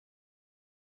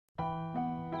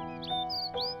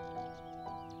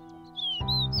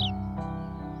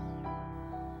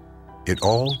It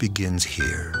all begins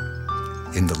here,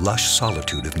 in the lush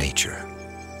solitude of nature,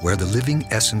 where the living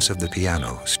essence of the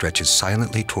piano stretches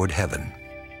silently toward heaven,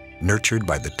 nurtured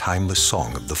by the timeless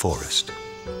song of the forest.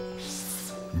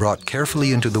 Brought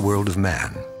carefully into the world of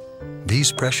man,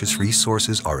 these precious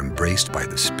resources are embraced by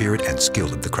the spirit and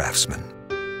skill of the craftsman.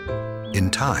 In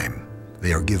time,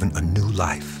 they are given a new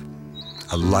life,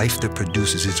 a life that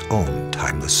produces its own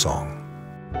timeless song.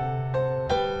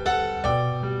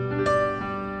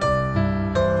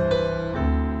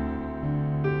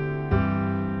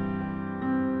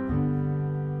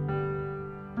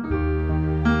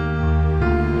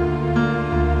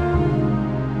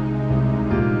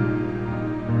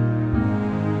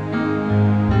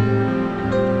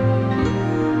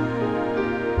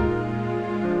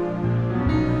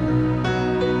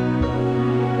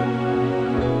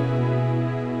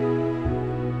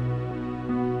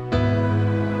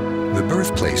 The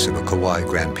birthplace of a KAWAI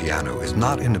grand piano is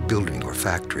not in a building or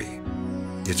factory.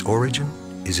 Its origin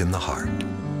is in the heart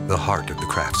of the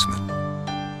craftsman.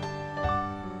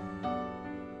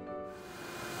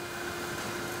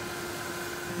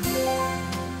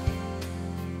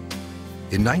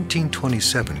 In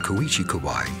 1927, Koichi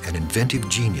Kawai, an inventive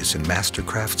genius and master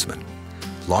craftsman,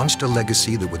 launched a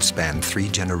legacy that would span 3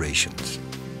 generations.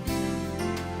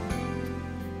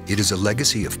 It is a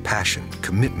legacy of passion,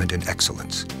 commitment, and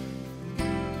excellence.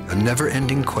 A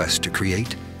never-ending quest to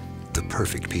create the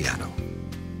perfect piano.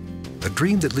 A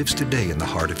dream that lives today in the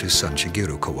heart of his son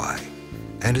Shigeru Kawai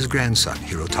and his grandson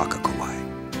Hirotaka Kawai.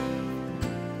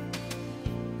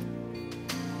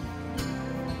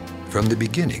 From the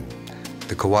beginning,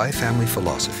 the Kawai family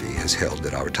philosophy has held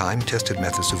that our time-tested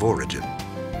methods of origin,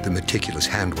 the meticulous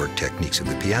handwork techniques of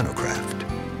the piano craft,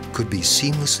 could be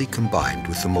seamlessly combined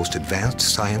with the most advanced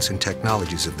science and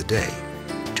technologies of the day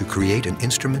to create an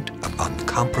instrument of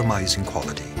uncompromising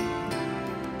quality.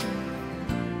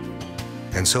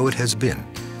 And so it has been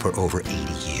for over 80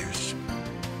 years.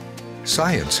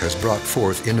 Science has brought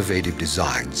forth innovative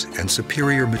designs and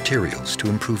superior materials to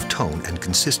improve tone and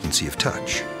consistency of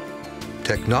touch.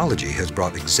 Technology has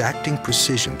brought exacting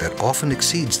precision that often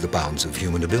exceeds the bounds of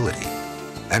human ability.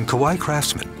 And Kawai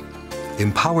craftsmen,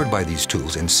 empowered by these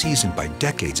tools and seasoned by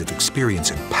decades of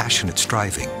experience and passionate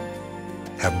striving,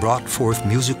 have brought forth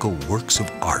musical works of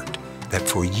art that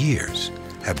for years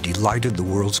have delighted the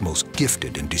world's most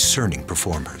gifted and discerning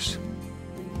performers.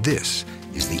 This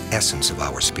is the essence of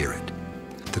our spirit,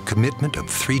 the commitment of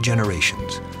 3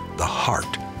 generations, the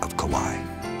heart of Kawai.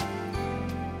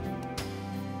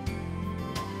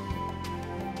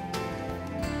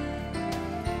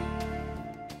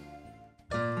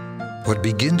 What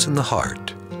begins in the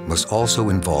heart must also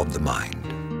involve the mind.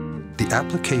 The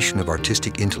application of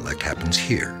artistic intellect happens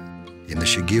here, in the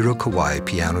Shigeru Kawai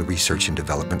Piano Research and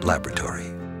Development Laboratory,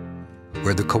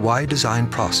 where the Kawai design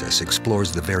process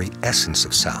explores the very essence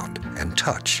of sound and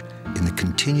touch in the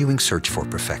continuing search for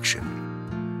perfection.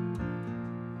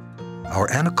 Our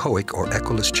anechoic or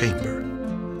echoless chamber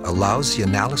allows the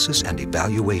analysis and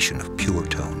evaluation of pure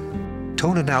tone.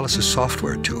 Tone analysis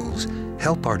software tools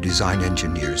help our design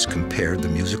engineers compare the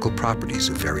musical properties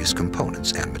of various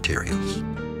components and materials.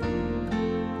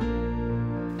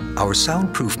 Our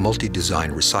soundproof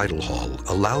multi-design recital hall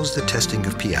allows the testing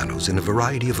of pianos in a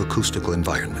variety of acoustical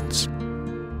environments.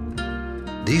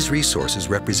 These resources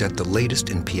represent the latest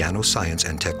in piano science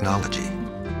and technology,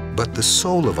 but the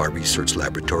soul of our research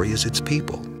laboratory is its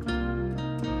people.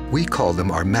 We call them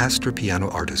our master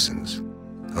piano artisans,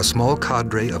 a small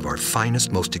cadre of our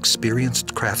finest, most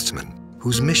experienced craftsmen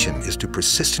whose mission is to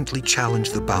persistently challenge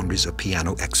the boundaries of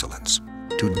piano excellence,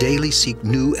 to daily seek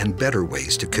new and better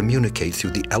ways to communicate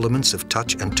through the elements of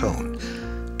touch and tone,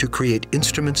 to create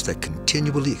instruments that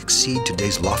continually exceed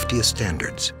today's loftiest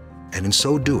standards, and in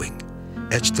so doing,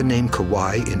 etch the name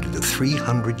Kawai into the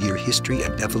 300-year history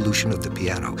and evolution of the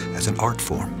piano as an art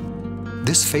form.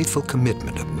 This faithful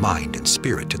commitment of mind and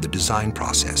spirit to the design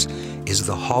process is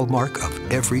the hallmark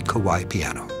of every Kawai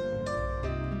piano.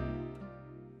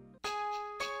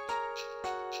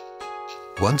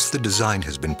 Once the design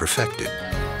has been perfected,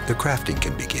 the crafting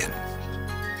can begin.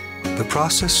 The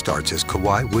process starts as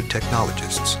Kawai wood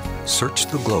technologists search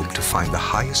the globe to find the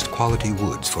highest quality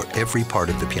woods for every part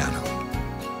of the piano.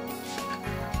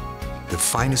 The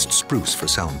finest spruce for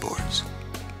soundboards,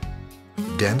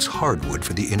 dense hardwood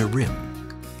for the inner rim,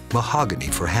 mahogany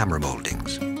for hammer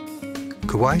moldings.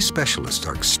 Kawai specialists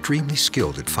are extremely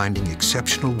skilled at finding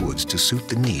exceptional woods to suit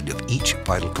the need of each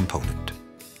vital component.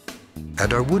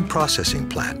 At our wood processing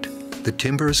plant, the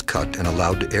timber is cut and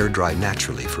allowed to air dry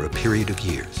naturally for a period of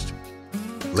years.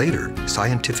 Later,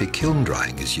 scientific kiln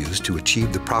drying is used to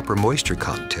achieve the proper moisture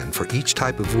content for each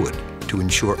type of wood to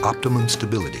ensure optimum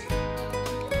stability.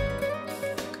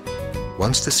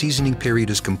 Once the seasoning period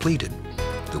is completed,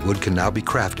 the wood can now be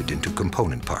crafted into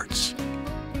component parts.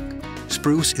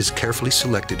 Spruce is carefully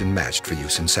selected and matched for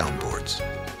use in soundboards.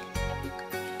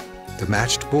 The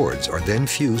matched boards are then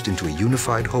fused into a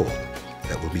unified whole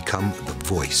that will become the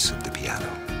voice of the piano.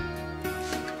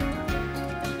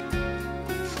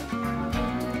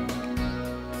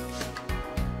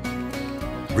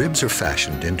 Ribs are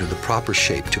fashioned into the proper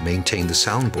shape to maintain the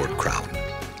soundboard crown,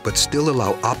 but still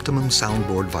allow optimum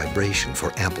soundboard vibration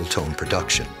for ample tone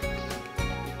production.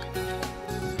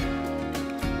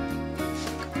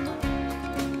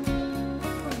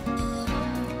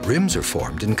 Rims are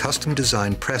formed in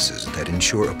custom-designed presses that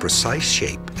ensure a precise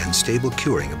shape and stable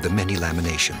curing of the many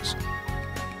laminations.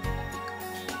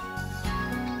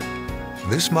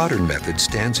 This modern method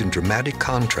stands in dramatic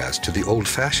contrast to the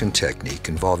old-fashioned technique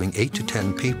involving 8 to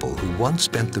 10 people who once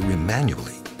bent the rim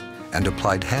manually and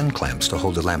applied hand clamps to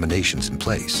hold the laminations in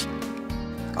place.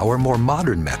 Our more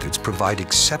modern methods provide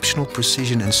exceptional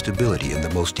precision and stability in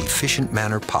the most efficient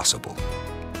manner possible.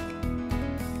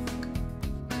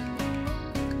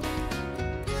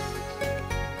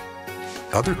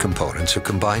 Other components are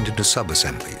combined into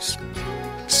sub-assemblies.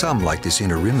 Some, like this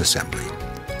inner rim assembly,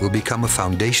 will become a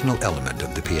foundational element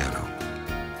of the piano.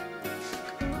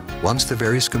 Once the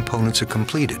various components are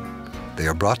completed, they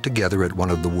are brought together at one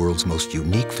of the world's most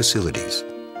unique facilities,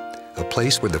 a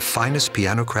place where the finest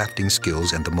piano crafting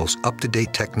skills and the most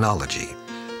up-to-date technology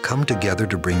come together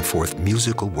to bring forth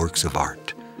musical works of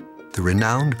art, the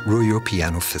renowned Ruyo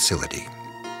Piano Facility.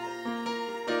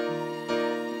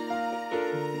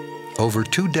 Over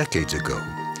 2 decades ago,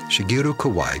 Shigeru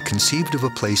Kawai conceived of a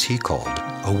place he called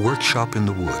a workshop in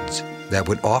the woods that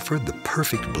would offer the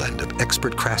perfect blend of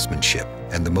expert craftsmanship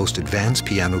and the most advanced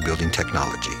piano building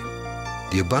technology.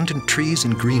 The abundant trees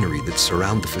and greenery that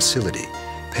surround the facility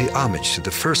pay homage to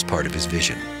the first part of his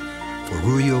vision, for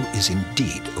Ruyo is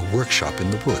indeed a workshop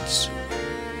in the woods.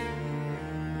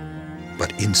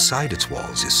 But inside its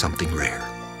walls is something rare,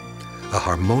 a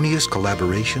harmonious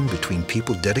collaboration between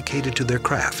people dedicated to their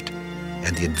craft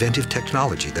and the inventive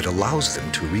technology that allows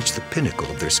them to reach the pinnacle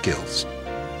of their skills.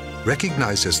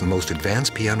 Recognized as the most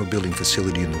advanced piano building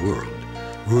facility in the world,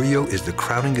 Ruyo is the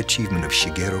crowning achievement of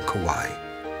Shigeru Kawai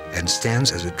and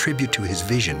stands as a tribute to his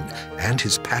vision and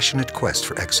his passionate quest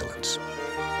for excellence.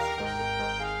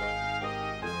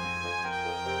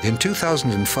 In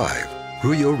 2005,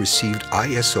 Ruyo received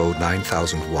ISO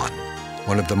 9001,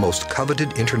 one of the most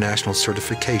coveted international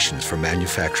certifications for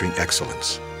manufacturing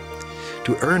excellence.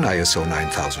 To earn ISO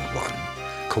 9001,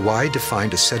 Kawai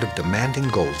defined a set of demanding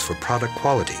goals for product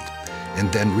quality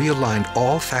and then realigned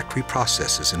all factory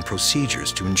processes and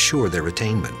procedures to ensure their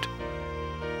attainment.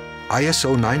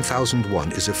 ISO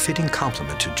 9001 is a fitting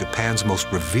complement to Japan's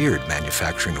most revered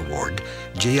manufacturing award,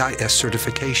 JIS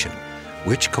certification,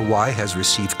 which Kawai has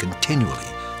received continually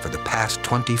for the past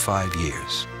 25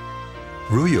 years.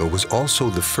 Ruyo was also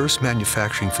the first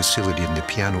manufacturing facility in the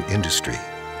piano industry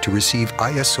to receive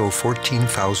ISO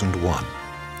 14001,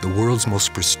 the world's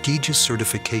most prestigious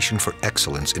certification for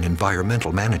excellence in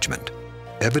environmental management.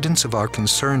 Evidence of our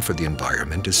concern for the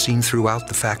environment is seen throughout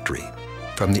the factory,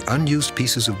 from the unused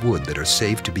pieces of wood that are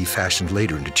saved to be fashioned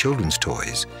later into children's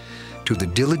toys, to the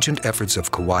diligent efforts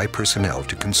of Kawai personnel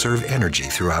to conserve energy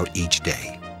throughout each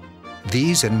day.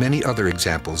 These and many other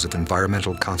examples of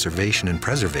environmental conservation and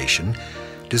preservation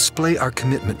display our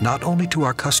commitment not only to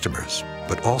our customers,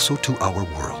 but also to our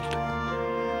world.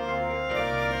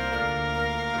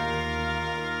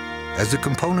 As the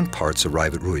component parts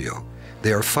arrive at Ruyo,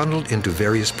 they are funneled into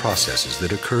various processes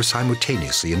that occur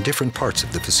simultaneously in different parts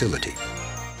of the facility.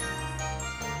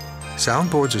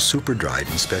 Soundboards are super dried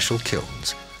in special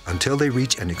kilns until they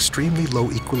reach an extremely low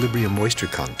equilibrium moisture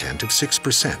content of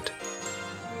 6%.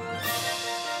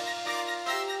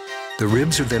 The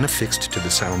ribs are then affixed to the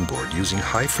soundboard using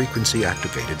high-frequency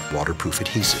activated waterproof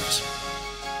adhesives.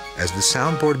 As the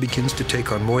soundboard begins to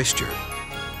take on moisture,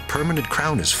 permanent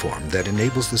crown is formed that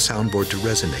enables the soundboard to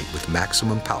resonate with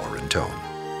maximum power and tone.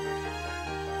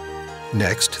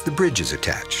 Next, the bridge is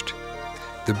attached.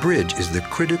 The bridge is the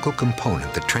critical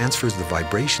component that transfers the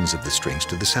vibrations of the strings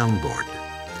to the soundboard.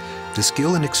 The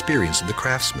skill and experience of the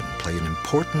craftsman play an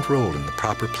important role in the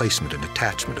proper placement and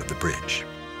attachment of the bridge.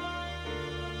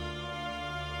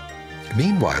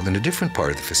 Meanwhile, in a different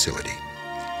part of the facility,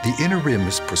 the inner rim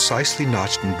is precisely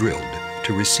notched and drilled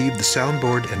to receive the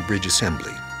soundboard and bridge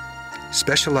assembly.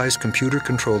 Specialized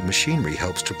computer-controlled machinery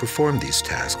helps to perform these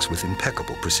tasks with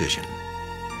impeccable precision.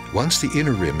 Once the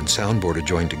inner rim and soundboard are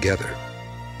joined together,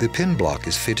 The pin block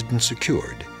is fitted and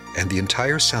secured, and the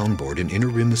entire soundboard and inner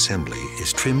rim assembly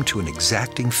is trimmed to an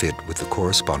exacting fit with the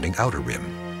corresponding outer rim.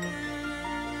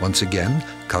 Once again,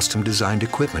 custom-designed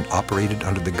equipment operated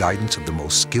under the guidance of the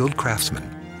most skilled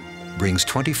craftsmen brings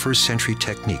 21st century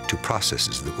technique to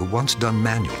processes that were once done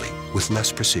manually with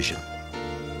less precision.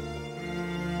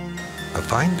 A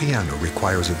fine piano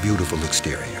requires a beautiful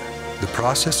exterior. The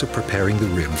process of preparing the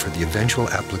rim for the eventual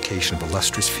application of a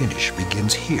lustrous finish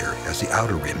begins here as the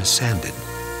outer rim is sanded.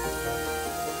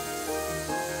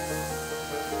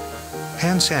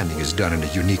 Hand sanding is done in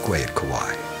a unique way at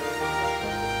KAWAI.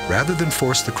 Rather than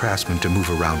force the craftsman to move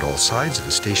around all sides of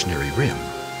a stationary rim,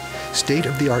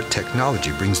 state-of-the-art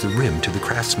technology brings the rim to the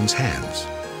craftsman's hands.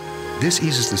 This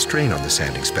eases the strain on the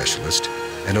sanding specialist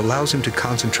and allows him to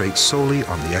concentrate solely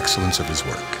on the excellence of his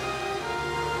work.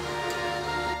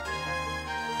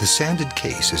 The sanded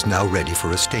case is now ready for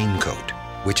a stain coat,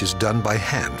 which is done by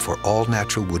hand for all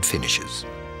natural wood finishes.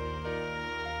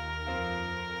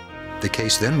 The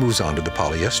case then moves on to the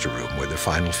polyester room where the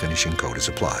final finishing coat is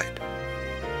applied.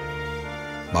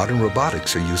 Modern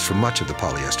robotics are used for much of the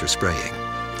polyester spraying.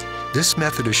 This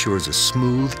method assures a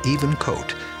smooth, even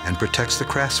coat and protects the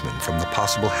craftsman from the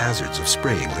possible hazards of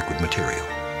spraying liquid material.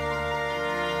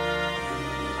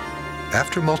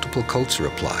 After multiple coats are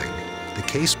applied, the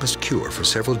case must cure for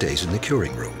several days in the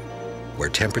curing room, where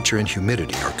temperature and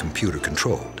humidity are computer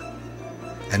controlled.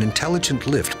 An intelligent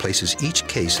lift places each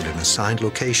case at an assigned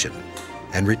location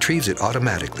and retrieves it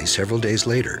automatically several days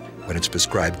later when its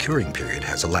prescribed curing period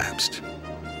has elapsed.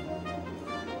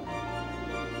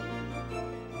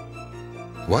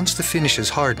 Once the finish is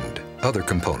hardened, other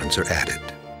components are added.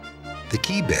 The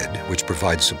key bed, which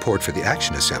provides support for the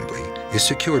action assembly, is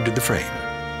secured to the frame.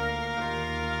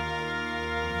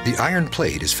 The iron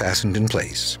plate is fastened in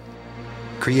place.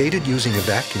 Created using a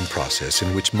vacuum process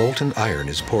in which molten iron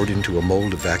is poured into a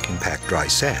mold of vacuum-packed dry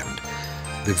sand,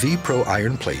 the V-Pro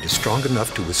iron plate is strong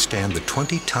enough to withstand the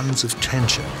 20 tons of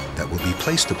tension that will be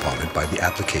placed upon it by the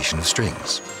application of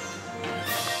strings.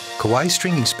 KAWAI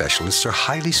stringing specialists are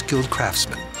highly skilled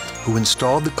craftsmen who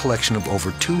installed the collection of over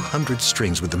 200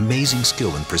 strings with amazing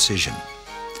skill and precision.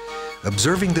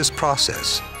 Observing this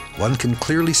process, one can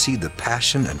clearly see the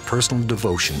passion and personal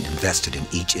devotion invested in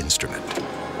each instrument.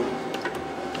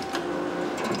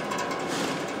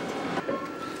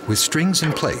 With strings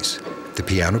in place, the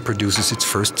piano produces its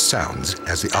first sounds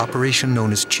as the operation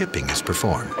known as chipping is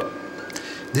performed.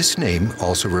 This name,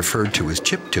 also referred to as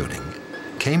chip tuning,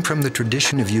 came from the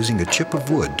tradition of using a chip of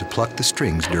wood to pluck the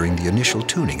strings during the initial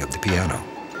tuning of the piano.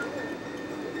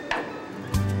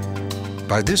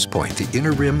 By this point, the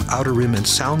inner rim, outer rim, and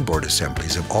soundboard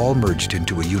assemblies have all merged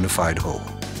into a unified whole.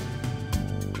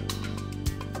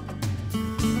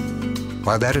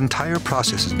 While that entire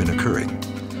process has been occurring,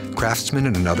 craftsmen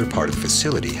in another part of the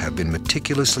facility have been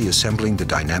meticulously assembling the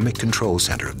dynamic control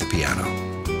center of the piano,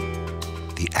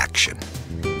 the action.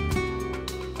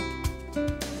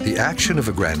 The action of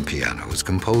a grand piano is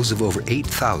composed of over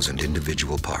 8,000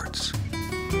 individual parts.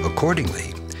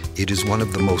 Accordingly, it is one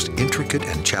of the most intricate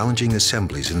and challenging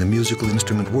assemblies in the musical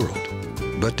instrument world.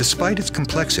 But despite its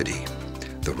complexity,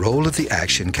 the role of the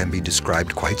action can be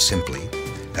described quite simply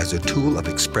as a tool of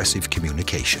expressive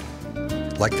communication,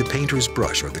 like the painter's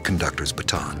brush or the conductor's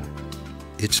baton.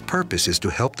 Its purpose is to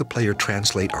help the player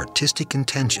translate artistic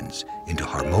intentions into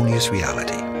harmonious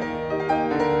reality.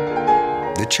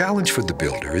 The challenge for the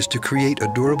builder is to create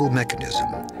a durable mechanism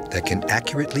that can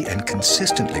accurately and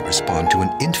consistently respond to an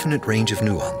infinite range of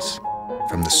nuance,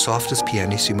 from the softest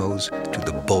pianissimos to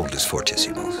the boldest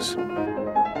fortissimos.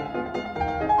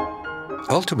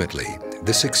 Ultimately,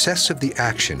 the success of the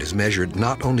action is measured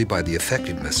not only by the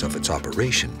effectiveness of its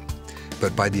operation,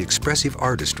 but by the expressive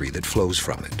artistry that flows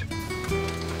from it.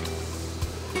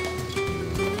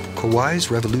 KAWAI's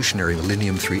revolutionary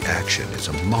Millennium 3 action is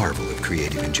a marvel of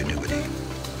creative ingenuity.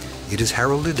 It is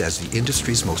heralded as the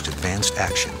industry's most advanced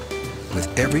action, with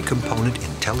every component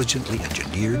intelligently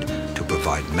engineered to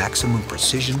provide maximum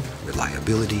precision,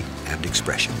 reliability, and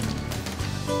expression.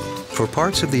 For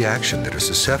parts of the action that are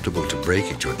susceptible to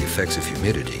breakage or the effects of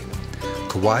humidity,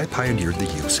 KAWAI pioneered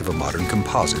the use of a modern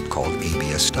composite called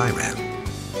ABS styrene.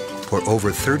 For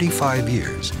over 35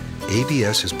 years,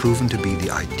 ABS has proven to be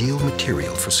the ideal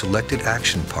material for selected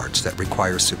action parts that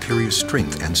require superior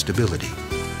strength and stability.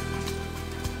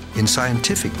 In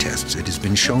scientific tests, it has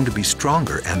been shown to be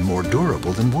stronger and more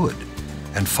durable than wood,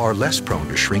 and far less prone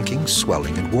to shrinking,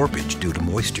 swelling, and warpage due to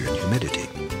moisture and humidity.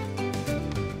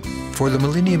 For the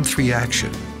Millennium 3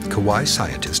 action, KAWAI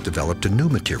scientists developed a new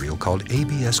material called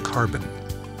ABS carbon.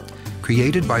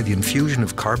 Created by the infusion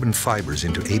of carbon fibers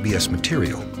into ABS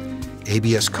material,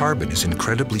 ABS carbon is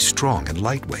incredibly strong and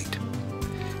lightweight.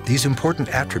 These important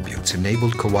attributes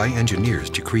enabled KAWAI engineers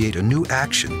to create a new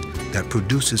action that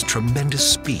produces tremendous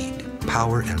speed,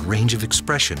 power, and range of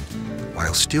expression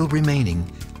while still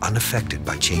remaining unaffected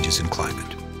by changes in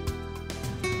climate.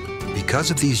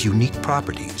 Because of these unique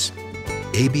properties,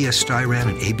 ABS styrene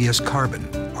and ABS carbon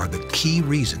are the key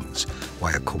reasons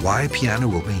why a KAWAI piano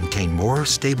will maintain more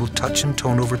stable touch and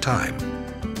tone over time,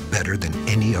 better than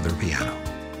any other piano.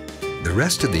 The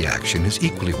rest of the action is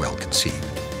equally well conceived.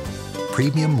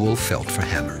 Premium wool felt for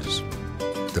hammers,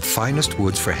 the finest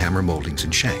woods for hammer moldings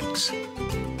and shanks,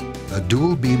 a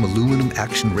dual beam aluminum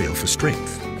action rail for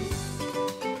strength,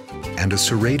 and a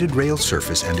serrated rail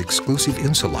surface and exclusive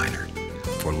insuliner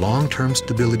for long-term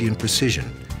stability and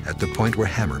precision at the point where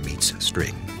hammer meets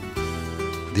string.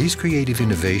 These creative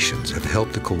innovations have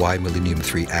helped the KAWAI Millennium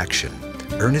 3 action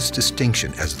earn its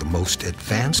distinction as the most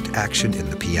advanced action in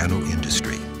the piano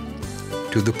industry.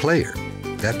 To the player,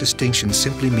 that distinction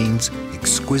simply means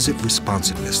exquisite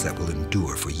responsiveness that will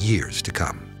endure for years to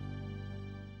come.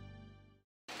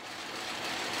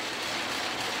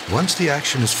 Once the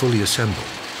action is fully assembled,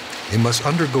 it must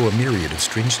undergo a myriad of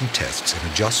stringent tests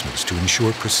and adjustments to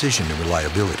ensure precision and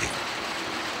reliability.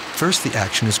 First, the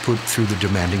action is put through the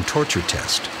demanding torture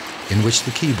test, in which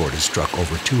the keyboard is struck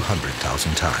over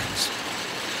 200,000 times.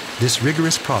 This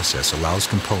rigorous process allows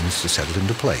components to settle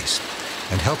into place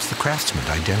and helps the craftsman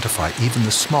identify even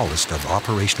the smallest of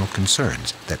operational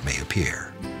concerns that may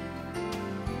appear.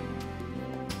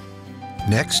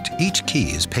 Next, each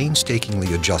key is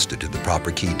painstakingly adjusted to the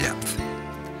proper key depth.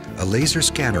 A laser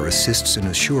scanner assists in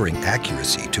assuring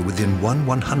accuracy to within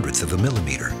 1/100th of a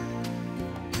millimeter.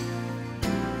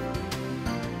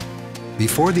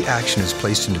 Before the action is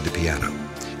placed into the piano,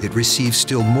 it receives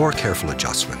still more careful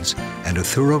adjustments and a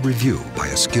thorough review by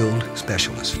a skilled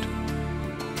specialist.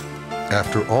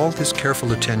 After all this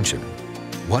careful attention,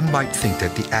 one might think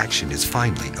that the action is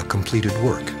finally a completed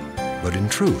work, but in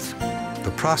truth,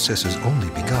 the process has only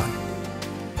begun.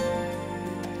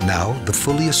 Now, the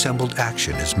fully assembled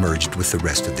action is merged with the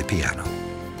rest of the piano.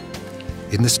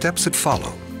 In the steps that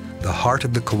follow, the heart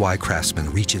of the KAWAI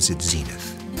craftsman reaches its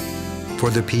zenith. For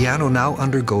the piano now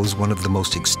undergoes one of the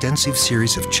most extensive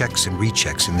series of checks and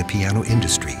rechecks in the piano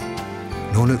industry,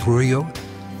 known at Rio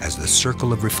as the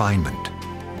Circle of Refinement.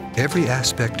 Every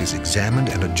aspect is examined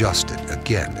and adjusted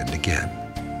again and again.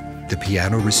 The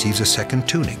piano receives a second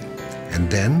tuning, and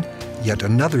then yet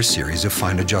another series of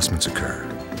fine adjustments occur.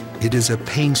 It is a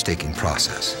painstaking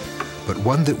process, but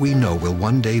one that we know will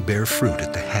one day bear fruit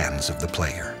at the hands of the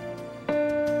player.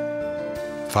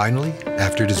 Finally,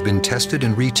 after it has been tested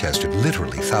and retested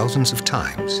literally thousands of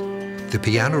times, the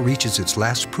piano reaches its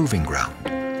last proving ground,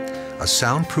 a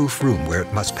soundproof room where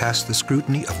it must pass the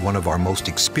scrutiny of one of our most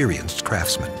experienced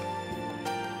craftsmen.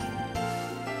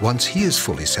 Once he is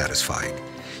fully satisfied,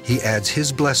 he adds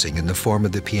his blessing in the form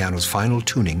of the piano's final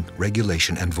tuning,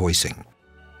 regulation, and voicing.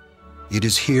 It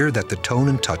is here that the tone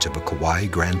and touch of a KAWAI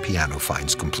grand piano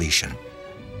finds completion.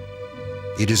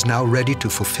 It is now ready to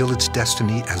fulfill its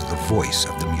destiny as the voice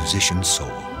of the musician's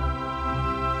soul.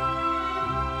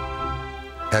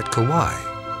 At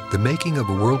KAWAI, the making of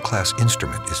a world-class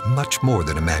instrument is much more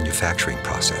than a manufacturing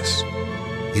process.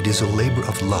 It is a labor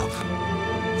of love,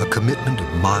 a commitment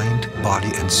of mind,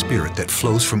 body, and spirit that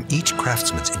flows from each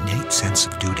craftsman's innate sense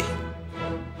of duty.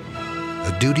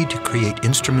 A duty to create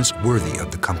instruments worthy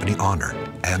of the company honor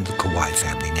and the KAWAI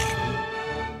family name.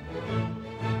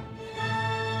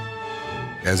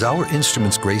 As our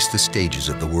instruments grace the stages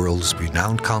of the world's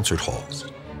renowned concert halls,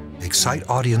 excite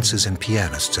audiences and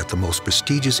pianists at the most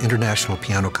prestigious international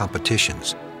piano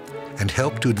competitions, and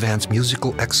help to advance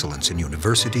musical excellence in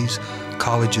universities,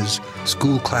 colleges,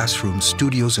 school classrooms,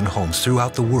 studios, and homes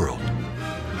throughout the world,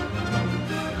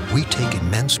 we take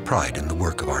immense pride in the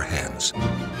work of our hands.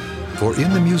 For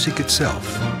in the music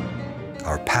itself,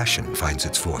 our passion finds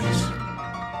its voice.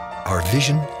 Our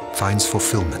vision finds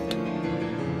fulfillment.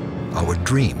 Our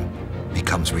dream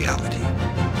becomes reality.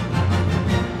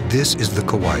 This is the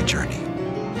KAWAI journey.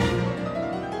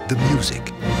 The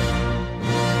music,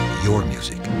 your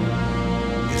music,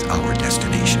 is our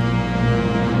destination.